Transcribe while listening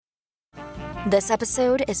This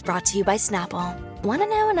episode is brought to you by Snapple. Want to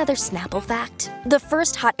know another Snapple fact? The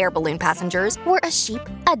first hot air balloon passengers were a sheep,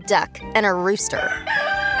 a duck, and a rooster.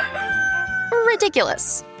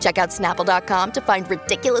 Ridiculous. Check out Snapple.com to find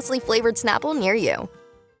ridiculously flavored Snapple near you.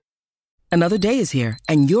 Another day is here,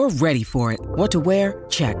 and you're ready for it. What to wear?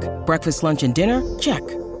 Check. Breakfast, lunch, and dinner? Check.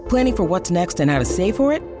 Planning for what's next and how to save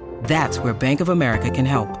for it? That's where Bank of America can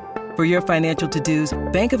help. For your financial to-dos,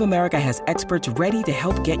 Bank of America has experts ready to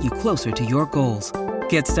help get you closer to your goals.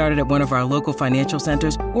 Get started at one of our local financial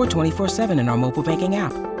centers or 24/7 in our mobile banking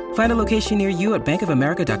app. Find a location near you at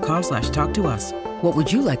bankofamerica.com/talktous. What would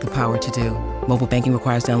you like the power to do? Mobile banking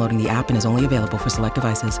requires downloading the app and is only available for select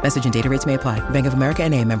devices. Message and data rates may apply. Bank of America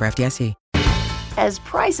N.A., member FDIC. As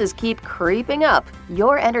prices keep creeping up,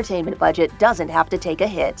 your entertainment budget doesn't have to take a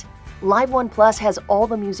hit. Live One Plus has all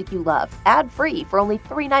the music you love, ad-free for only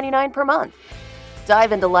 $3.99 per month.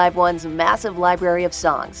 Dive into Live One's massive library of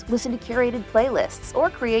songs, listen to curated playlists, or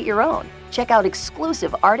create your own. Check out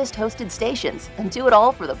exclusive artist-hosted stations and do it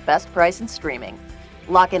all for the best price in streaming.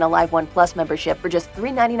 Lock in a Live One Plus membership for just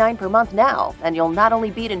 $3.99 per month now, and you'll not only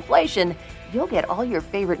beat inflation, you'll get all your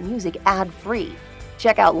favorite music ad-free.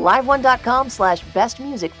 Check out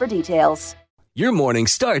liveone.com/bestmusic for details. Your morning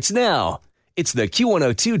starts now. It's the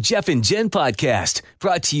Q102 Jeff and Jen podcast,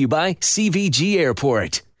 brought to you by CVG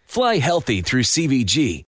Airport. Fly healthy through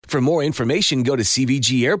CVG. For more information, go to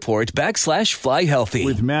CVG Airport /fly healthy.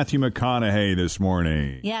 With Matthew McConaughey this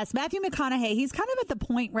morning. Yes, Matthew McConaughey, he's kind of at the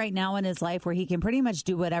point right now in his life where he can pretty much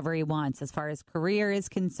do whatever he wants as far as career is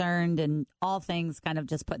concerned and all things, kind of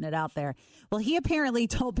just putting it out there. Well, he apparently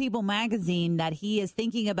told People magazine that he is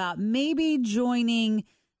thinking about maybe joining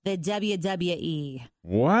the WWE.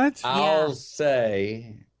 What? I'll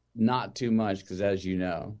say not too much because, as you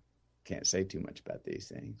know, can't say too much about these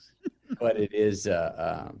things. But it is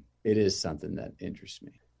something that interests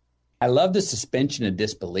me. I love the suspension of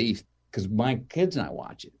disbelief because my kids and I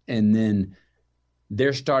watch it, and then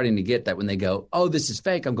they're starting to get that when they go, "Oh, this is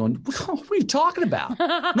fake." I'm going, "What are you talking about?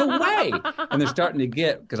 No way!" And they're starting to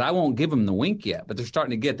get, because I won't give them the wink yet, but they're starting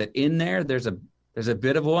to get that in there. There's a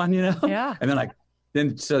bit of one, you know. Yeah. And they're like,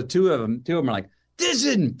 so two of them are like, "This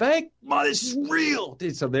isn't fake, Mom, this is real."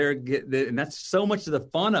 So and that's so much of the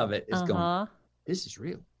fun of it is going, "This is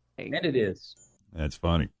real." And it is. That's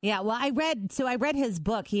funny. Yeah, well, I read his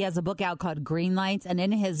book. He has a book out called Green Lights, and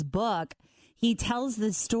in his book, he tells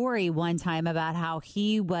the story one time about how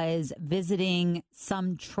he was visiting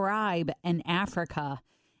some tribe in Africa,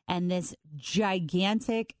 and this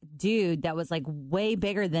gigantic dude that was like way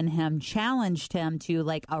bigger than him challenged him to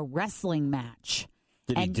like a wrestling match.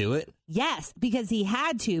 Did he do it? Yes, because he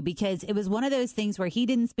had to, because it was one of those things where he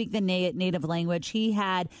didn't speak the native language. He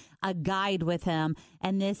had a guide with him,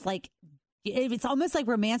 and this it's almost like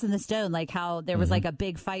Romance in the Stone, like how there was like a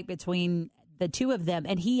big fight between the two of them,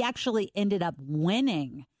 and he actually ended up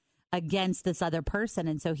winning against this other person,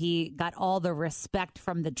 and so he got all the respect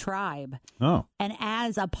from the tribe. Oh. And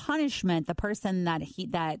as a punishment, the person that he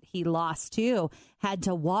lost to had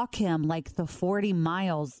to walk him like the 40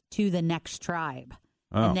 miles to the next tribe.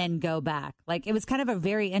 And then go back. Like, it was kind of a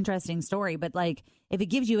very interesting story, but like, if it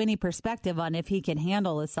gives you any perspective on if he can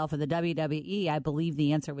handle himself in the WWE, I believe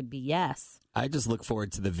the answer would be yes. I just look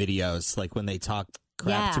forward to the videos, like when they talk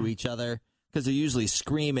crap to each other, because they're usually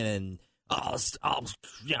screaming and like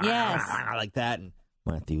that. And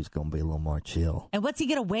Matthew's going to be a little more chill. And what's he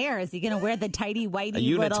going to wear? Is he going to wear the tighty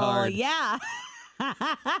whitey little? Yeah.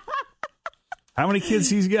 How many kids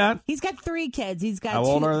he's got? He's got 3 kids. He's got How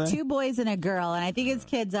old are they? 2 boys and a girl. And I think his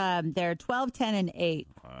kids, they're 12, 10, and 8.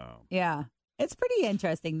 Wow. Yeah. It's pretty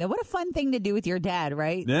interesting, though. What a fun thing to do with your dad,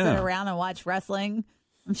 right? Yeah. Sit around and watch wrestling.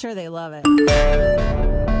 I'm sure they love it.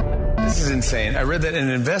 This is insane. I read that an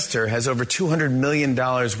investor has over $200 million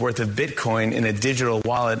worth of Bitcoin in a digital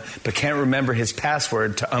wallet, but can't remember his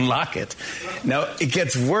password to unlock it. Now, it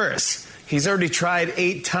gets worse. He's already tried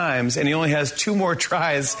 8 times, and he only has 2 more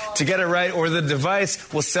tries to get it right, or the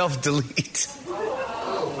device will self-delete.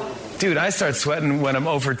 Dude, I start sweating when I'm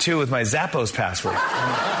 0 for 2 with my Zappos password.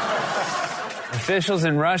 Officials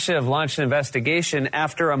in Russia have launched an investigation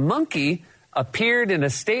after a monkey appeared in a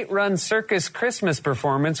state-run circus Christmas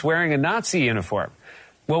performance wearing a Nazi uniform.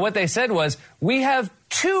 Well, what they said was, "We have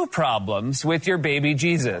 2 problems with your baby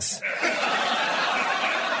Jesus."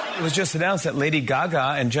 It was just announced that Lady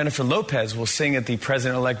Gaga and Jennifer Lopez will sing at the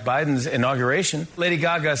President-elect Biden's inauguration. Lady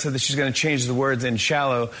Gaga said that she's going to change the words in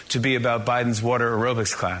Shallow to be about Biden's water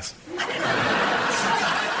aerobics class.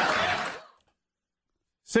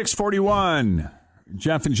 6:41.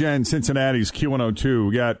 Jeff and Jen, Cincinnati's Q102.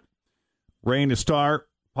 We got rain to start,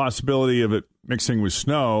 possibility of it mixing with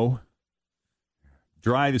snow.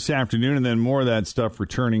 Dry this afternoon, and then more of that stuff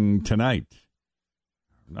returning tonight.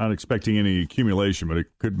 Not expecting any accumulation, but it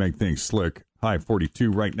could make things slick. High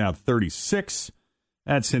 42 right now, 36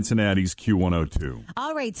 at Cincinnati's Q102.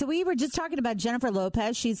 All right, so we were just talking about Jennifer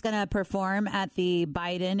Lopez. She's going to perform at the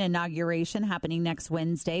Biden inauguration happening next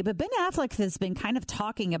Wednesday. But Ben Affleck has been kind of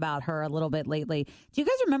talking about her a little bit lately. Do you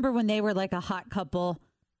guys remember when they were like a hot couple?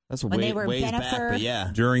 That's when they were ways Bennifer? back, but yeah.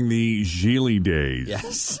 During the Gigli days.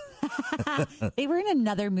 Yes. They were in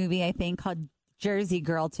another movie, I think, called Jersey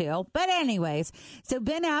Girl, too. But anyways, so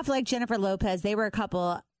Ben Affleck, Jennifer Lopez, they were a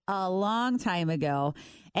couple a long time ago.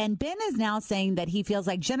 And Ben is now saying that he feels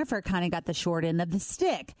like Jennifer kind of got the short end of the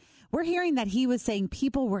stick. We're hearing that he was saying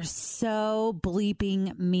people were so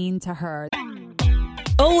bleeping mean to her.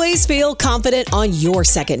 Always feel confident on your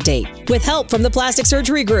second date. With help from the Plastic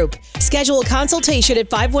Surgery Group. Schedule a consultation at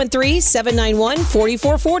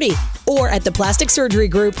 513-791-4440 or at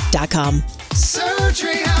theplasticsurgerygroup.com.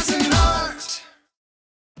 Surgery has an art.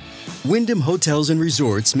 Wyndham Hotels and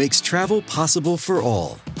Resorts makes travel possible for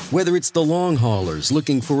all. Whether it's the long haulers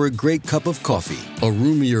looking for a great cup of coffee, a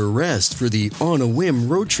roomier rest for the on-a-whim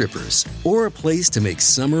road trippers, or a place to make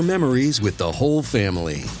summer memories with the whole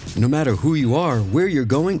family. No matter who you are, where you're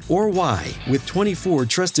going, or why, with 24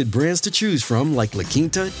 trusted brands to choose from like La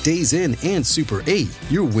Quinta, Days Inn, and Super 8,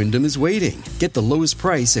 your Wyndham is waiting. Get the lowest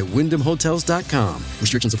price at WyndhamHotels.com.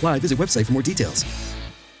 Restrictions apply. Visit website for more details.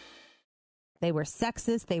 They were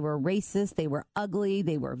sexist, they were racist, they were ugly,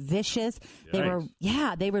 they were vicious. They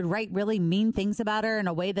would write really mean things about her in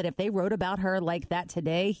a way that if they wrote about her like that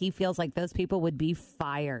today, he feels like those people would be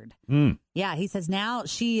fired. Yeah, he says now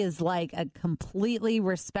she is like a completely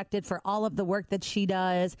respected for all of the work that she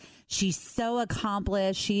does. She's so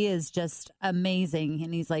accomplished. She is just amazing.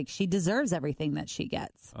 And he's like, she deserves everything that she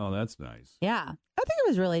gets. Oh, that's nice. Yeah, I think it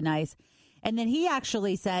was really nice. And then he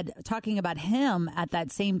actually said, talking about him at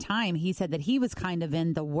that same time, he said that he was kind of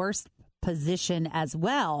in the worst position as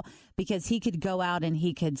well because he could go out and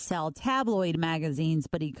he could sell tabloid magazines,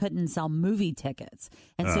 but he couldn't sell movie tickets.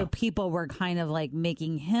 And so people were kind of like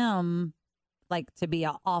making him like to be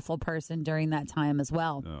an awful person during that time as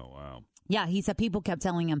well. Oh, wow. Yeah, he said people kept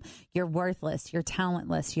telling him, you're worthless, you're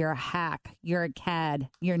talentless, you're a hack, you're a cad,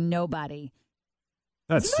 you're nobody.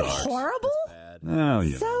 That Isn't sucks. that horrible? Oh,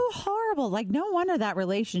 yeah. So horrible. Like, no wonder that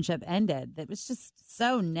relationship ended. It was just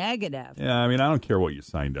so negative. Yeah, I mean, I don't care what you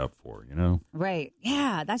signed up for, you know? Right.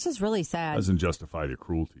 Yeah, that's just really sad. Doesn't justify the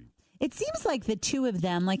cruelty. It seems like the two of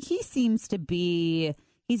them, like he seems to be,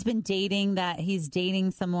 he's dating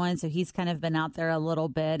someone, so he's kind of been out there a little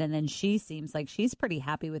bit, and then she seems like she's pretty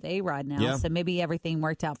happy with A-Rod now, Yeah. so maybe everything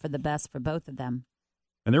worked out for the best for both of them.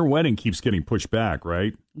 And their wedding keeps getting pushed back,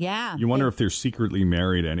 right? Yeah. You wonder if they're secretly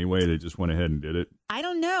married anyway. They just went ahead and did it. I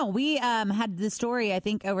don't know. We had the story, I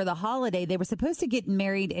think, over the holiday. They were supposed to get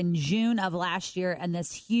married in June of last year and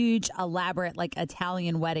this huge, elaborate, like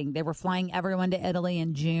Italian wedding. They were flying everyone to Italy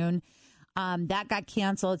in June. That got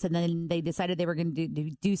canceled. And then they decided they were going to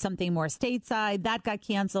do something more stateside. That got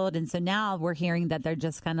canceled. And so now we're hearing that they're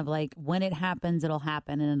just kind of like, when it happens, it'll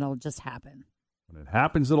happen, and it'll just happen. When it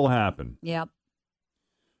happens, it'll happen. Yep.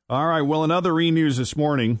 All right. Well, another e-news this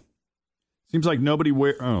morning. Seems like nobody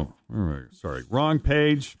all right. Sorry. Wrong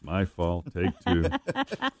page. My fault. Take two.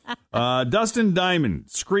 Dustin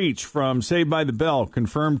Diamond, Screech from Saved by the Bell,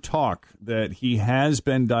 confirmed talk that he has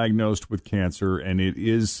been diagnosed with cancer, and it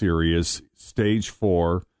is serious, stage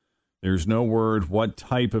 4. There's no word what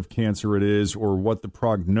type of cancer it is or what the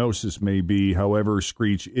prognosis may be. However,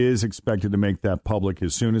 Screech is expected to make that public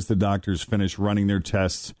as soon as the doctors finish running their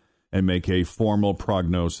tests and make a formal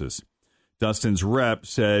prognosis. Dustin's rep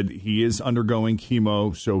said he is undergoing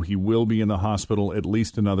chemo, so he will be in the hospital at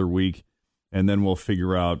least another week, and then we'll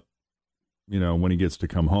figure out, when he gets to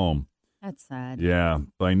come home. That's sad. Yeah.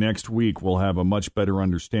 By next week, we'll have a much better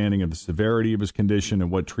understanding of the severity of his condition and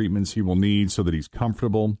what treatments he will need so that he's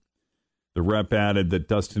comfortable. The rep added that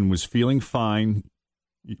Dustin was feeling fine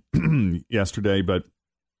yesterday, but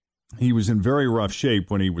he was in very rough shape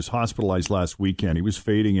when he was hospitalized last weekend. He was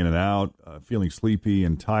fading in and out, feeling sleepy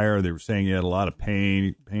and tired. They were saying he had a lot of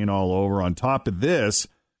pain all over. On top of this,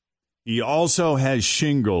 he also has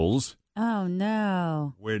shingles. Oh,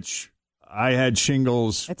 no. Which I had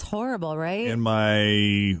shingles. It's horrible, right? In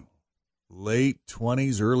my late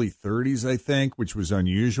 20s, early 30s, I think, which was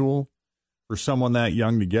unusual for someone that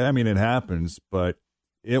young to get. I mean, it happens, but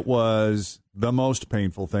it was the most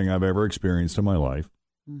painful thing I've ever experienced in my life.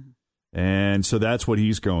 Mm-hmm. And so that's what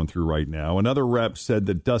he's going through right now. Another rep said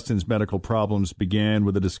that Dustin's medical problems began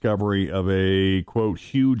with the discovery of a, quote,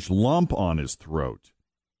 huge lump on his throat.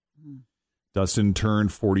 Mm. Dustin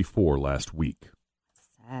turned 44 last week.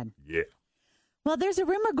 Sad. Yeah. Well, there's a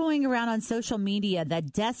rumor going around on social media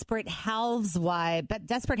that Desperate Housewives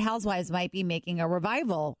might be making a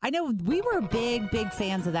revival. I know we were big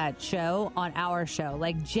fans of that show on our show.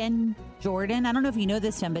 Like Jen Jordan, I don't know if you know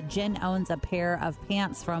this, Tim, but Jen owns a pair of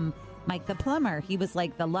pants from Mike the Plumber. He was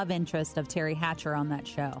like the love interest of Terry Hatcher on that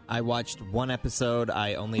show. I watched one episode.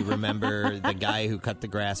 I only remember the guy who cut the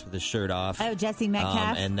grass with his shirt off. Oh, Jesse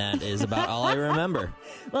Metcalf. And that is about all I remember.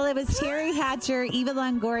 Well, it was Terry Hatcher, Eva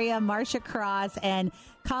Longoria, Marcia Cross, and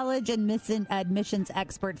college admissions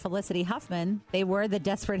expert Felicity Huffman. They were the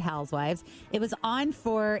Desperate Housewives. It was on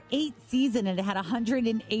for 8 seasons, and it had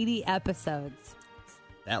 180 episodes.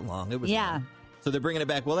 That long? It was yeah. long. So they're bringing it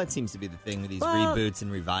back. Well, that seems to be the thing with these reboots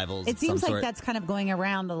and revivals. It seems like that's kind of going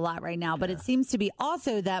around a lot right now. But it seems to be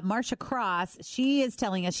also that Marcia Cross, she is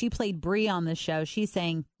telling us, she played Bree on the show. She's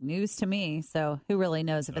saying, news to me. So who really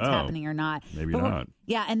knows if it's happening or not. Maybe not.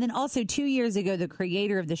 Yeah. And then also 2 years ago, the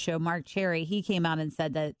creator of the show, Mark Cherry, he came out and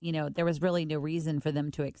said that, there was really no reason for them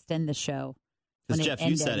to extend the show. Because, Jeff,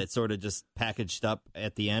 you said it sort of just packaged up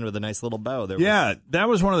at the end with a nice little bow. That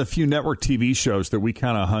was one of the few network TV shows that we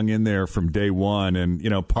kind of hung in there from day one. And,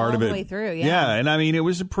 part of it. All the way through, Yeah, and I mean, it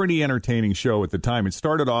was a pretty entertaining show at the time. It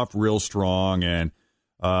started off real strong, and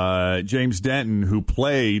James Denton, who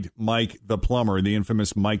played Mike the Plumber, the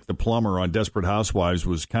infamous Mike the Plumber on Desperate Housewives,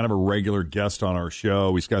 was kind of a regular guest on our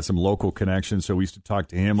show. He's got some local connections, so we used to talk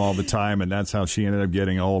to him all the time, and that's how she ended up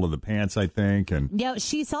getting a hold of the pants, I think. And yeah,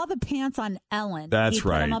 she saw the pants on Ellen. That's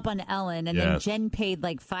right. Put them up on Ellen, and then Jen paid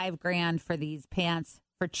like $5,000 for these pants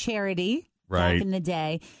for charity back in the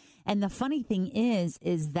day. And the funny thing is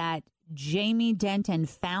that Jamie Denton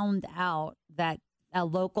found out that a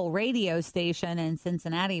local radio station in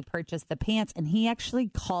Cincinnati purchased the pants, and he actually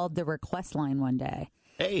called the request line one day.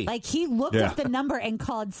 Hey. Like, he looked up the number and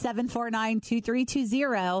called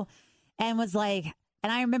 749-2320 and was like, and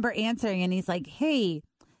I remember answering, and he's like, hey,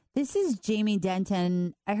 this is Jamie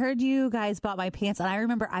Denton. I heard you guys bought my pants, and I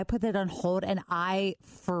remember I put it on hold, and I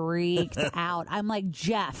freaked out. I'm like,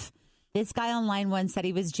 Jeff, this guy on line one said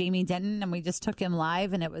he was Jamie Denton, and we just took him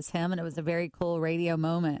live, and it was him, and it was a very cool radio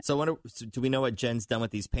moment. So do we know what Jen's done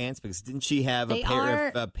with these pants? Because didn't she have a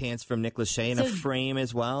pair of pants from Nick Lachey in a frame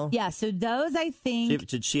as well? Yeah, so those, I think...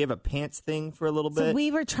 Did she have a pants thing for a little bit? So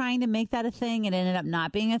we were trying to make that a thing, and it ended up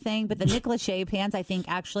not being a thing, but the Nick Lachey pants, I think,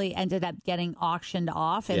 actually ended up getting auctioned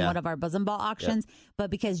off in one of our Bosom Ball auctions, but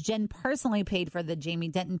because Jen personally paid for the Jamie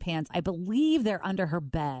Denton pants, I believe they're under her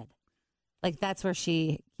bed. Like, that's where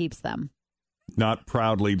she keeps them. Not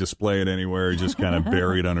proudly displayed anywhere, just kind of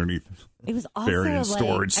buried underneath. It was also buried in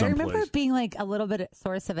storage someplace. I remember it being like a little bit of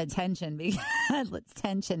source of attention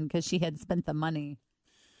because she had spent the money.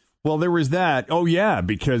 Well, there was that. Oh, yeah,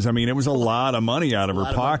 because, I mean, it was a lot of money out of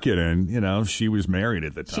her pocket, and, she was married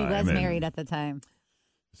at the time. She was married at the time.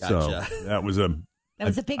 Gotcha. So that was a... That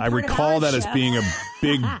was a big I part recall of our that show. as being a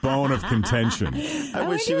big bone of contention. I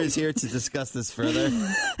wish she was here to discuss this further.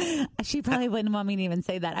 She probably wouldn't want me to even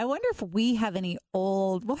say that. I wonder if we have any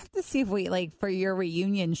old... We'll have to see if we, like, for your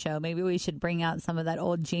reunion show, maybe we should bring out some of that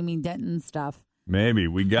old Jamie Denton stuff. Maybe.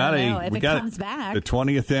 We got comes back. The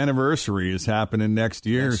 20th anniversary is happening next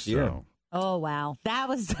year. So. Oh, wow.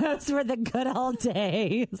 Those were the good old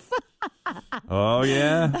days. Oh,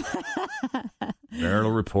 yeah.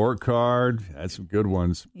 Marital report card. Had some good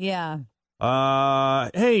ones. Yeah.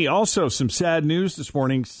 Hey, also some sad news this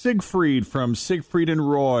morning. Siegfried from Siegfried and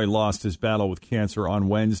Roy lost his battle with cancer on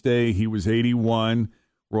Wednesday. He was 81.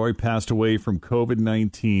 Roy passed away from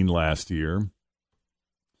COVID-19 last year.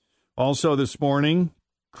 Also this morning,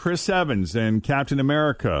 Chris Evans and Captain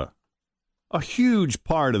America, a huge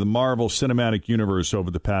part of the Marvel Cinematic Universe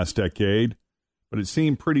over the past decade, but it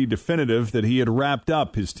seemed pretty definitive that he had wrapped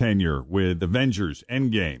up his tenure with Avengers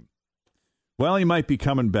Endgame. Well, he might be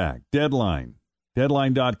coming back.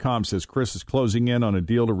 Deadline.com says Chris is closing in on a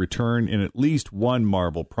deal to return in at least one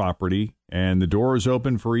Marvel property, and the door is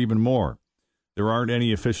open for even more. There aren't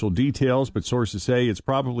any official details, but sources say it's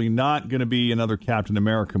probably not going to be another Captain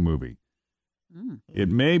America movie. It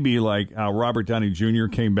may be like how Robert Downey Jr.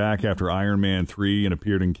 came back after Iron Man 3 and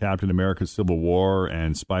appeared in Captain America Civil War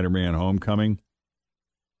and Spider-Man Homecoming.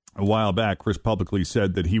 A while back, Chris publicly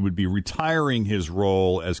said that he would be retiring his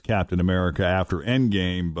role as Captain America after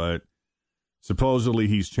Endgame, but supposedly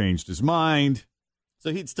he's changed his mind.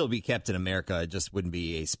 So he'd still be Captain America, it just wouldn't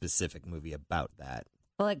be a specific movie about that.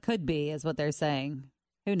 Well, it could be, is what they're saying.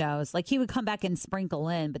 Who knows? Like, he would come back and sprinkle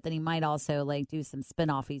in, but then he might also, like, do some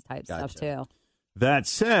spin-off-y type stuff, too. That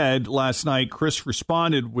said, last night, Chris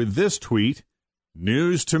responded with this tweet,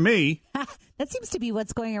 "News to me." That seems to be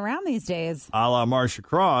what's going around these days. A la Marcia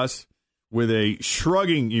Cross. with a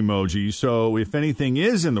shrugging emoji. So if anything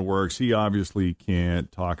is in the works, he obviously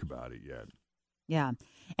can't talk about it yet. Yeah.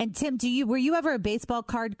 And Tim, were you ever a baseball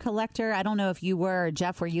card collector? I don't know if you were, or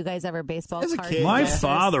Jeff, were you guys ever baseball card collectors? My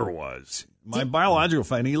father was. My biological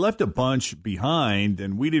father. He left a bunch behind,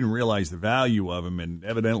 and we didn't realize the value of them. And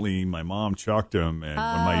evidently, my mom chucked them. And when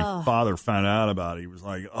my father found out about it, he was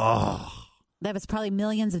like, oh. That was probably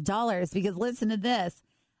millions of dollars, because listen to this.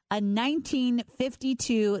 A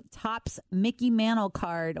 1952 Topps Mickey Mantle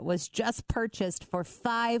card was just purchased for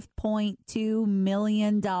 $5.2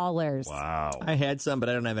 million. Wow. I had some, but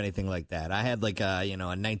I don't have anything like that. I had like a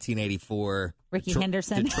 1984 Ricky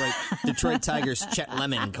Henderson. Detroit Tigers Chet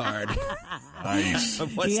Lemon card. Nice.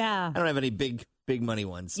 Yeah. I don't have any big money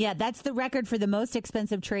ones. Yeah, that's the record for the most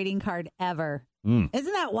expensive trading card ever. Mm.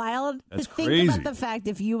 Isn't that wild? That's to think crazy. about the fact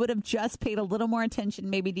if you would have just paid a little more attention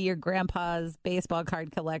maybe to your grandpa's baseball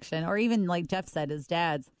card collection, or even like Jeff said, his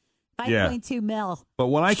dad's. 5.2 mil. But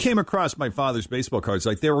when I came across my father's baseball cards,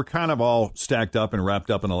 like they were kind of all stacked up and wrapped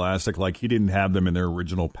up in elastic, like he didn't have them in their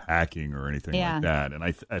original packing or anything like that. And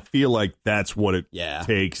I feel like that's what it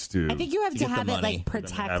takes to. I think you have to have it like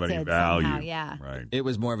protected somehow. Yeah, right. It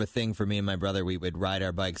was more of a thing for me and my brother. We would ride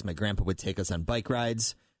our bikes. My grandpa would take us on bike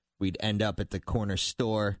rides. We'd end up at the corner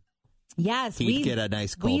store. Yes, he'd get a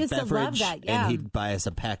nice cold beverage, to love that, and he'd buy us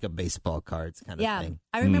a pack of baseball cards, kind of thing.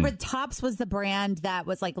 I remember Topps was the brand that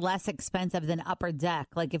was like less expensive than Upper Deck.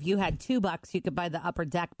 Like if you had $2, you could buy the Upper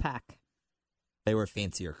Deck pack. They were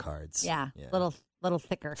fancier cards. Yeah. little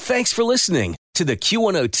thicker. Thanks for listening to the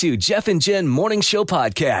Q102 Jeff and Jen Morning Show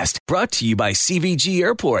podcast, brought to you by CVG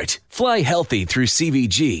Airport. Fly healthy through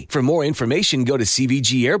CVG. For more information, go to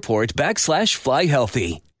CVG Airport /fly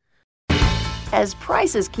healthy. As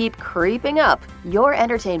prices keep creeping up, your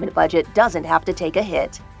entertainment budget doesn't have to take a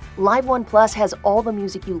hit. Live One Plus has all the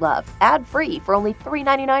music you love, ad-free for only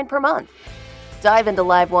 $3.99 per month. Dive into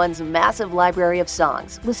Live One's massive library of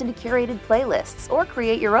songs, listen to curated playlists, or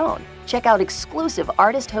create your own. Check out exclusive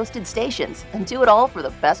artist-hosted stations, and do it all for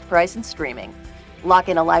the best price in streaming. Lock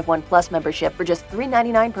in a Live One Plus membership for just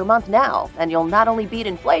 $3.99 per month now, and you'll not only beat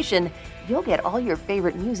inflation, you'll get all your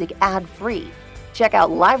favorite music ad-free. Check out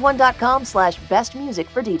liveone.com/bestmusic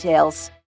for details.